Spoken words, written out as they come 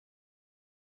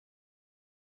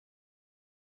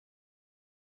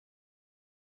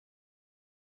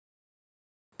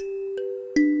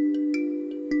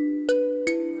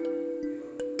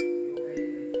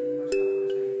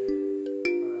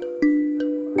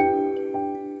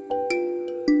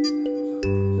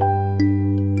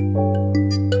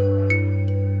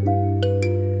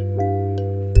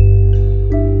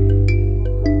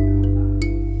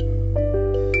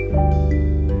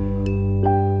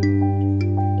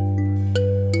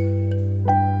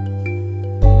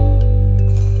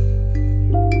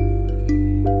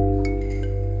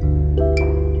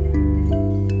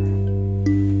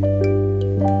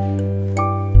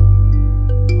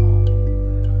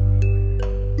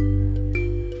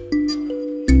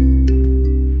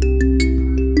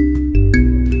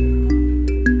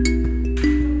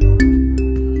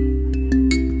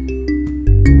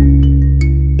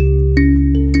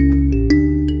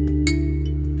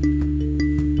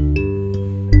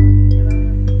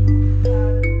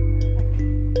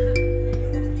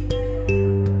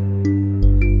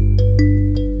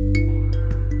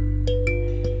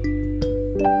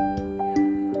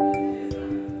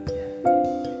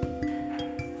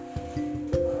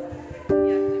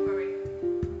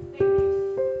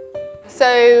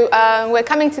So we're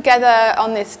coming together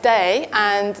on this day,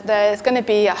 and there's going to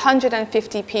be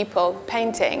 150 people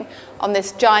painting on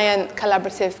this giant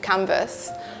collaborative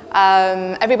canvas.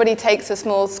 Everybody takes a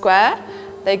small square,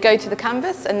 they go to the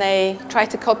canvas and they try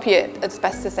to copy it as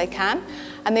best as they can.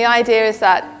 And the idea is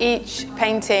that each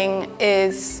painting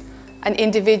is an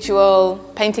individual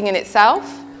painting in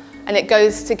itself, and it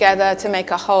goes together to make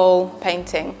a whole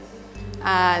painting.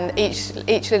 And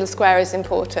each little square is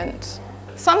important.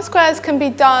 Some squares can be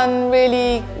done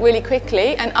really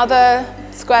quickly, and other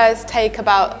squares take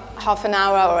about half an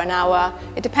hour or an hour.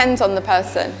 It depends on the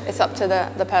person. It's up to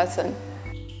the person.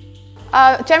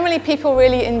 Generally, people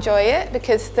really enjoy it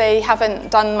because they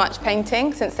haven't done much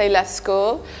painting since they left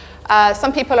school.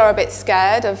 Some people are a bit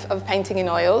scared of painting in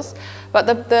oils, but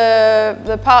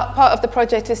the part of the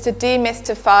project is to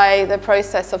demystify the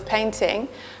process of painting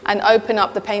and open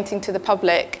up the painting to the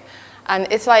public. And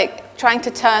it's like trying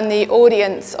to turn the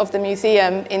audience of the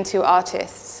museum into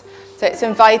artists. So it's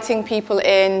inviting people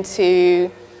in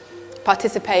to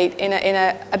participate in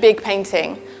a big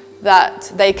painting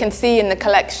that they can see in the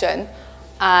collection,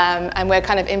 and we're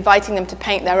kind of inviting them to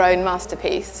paint their own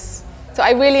masterpiece. So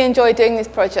I really enjoy doing these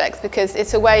projects because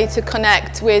it's a way to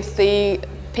connect with the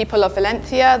people of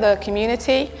Valencia, the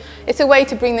community. It's a way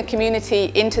to bring the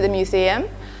community into the museum,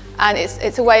 and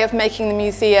it's a way of making the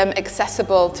museum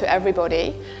accessible to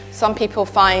everybody. Some people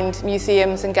find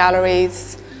museums and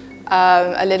galleries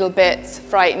a little bit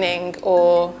frightening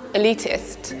or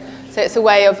elitist. So it's a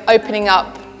way of opening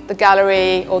up the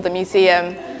gallery or the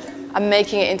museum and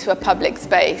making it into a public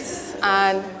space.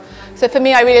 And so for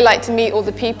me, I really like to meet all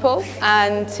the people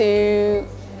and to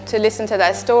listen to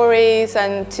their stories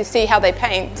and to see how they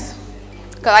paint.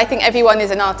 Because I think everyone is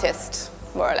an artist,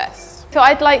 more or less. So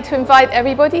I'd like to invite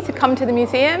everybody to come to the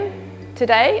museum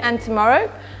today and tomorrow.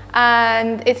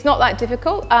 And it's not that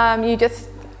difficult. You just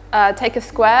take a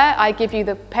square, I give you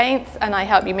the paints and I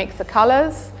help you mix the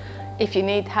colours if you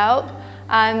need help.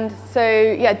 And so,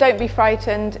 yeah, don't be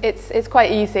frightened. It's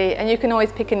quite easy, and you can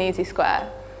always pick an easy square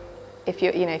if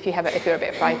you're a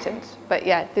bit frightened. But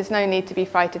yeah, there's no need to be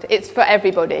frightened. It's for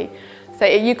everybody. So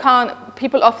you can't.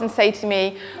 People often say to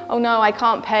me, "Oh no, I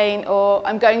can't paint," or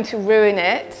 "I'm going to ruin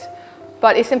it."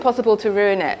 But it's impossible to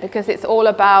ruin it because it's all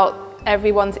about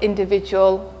everyone's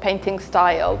individual painting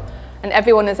style, and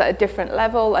everyone is at a different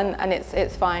level, and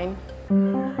it's fine.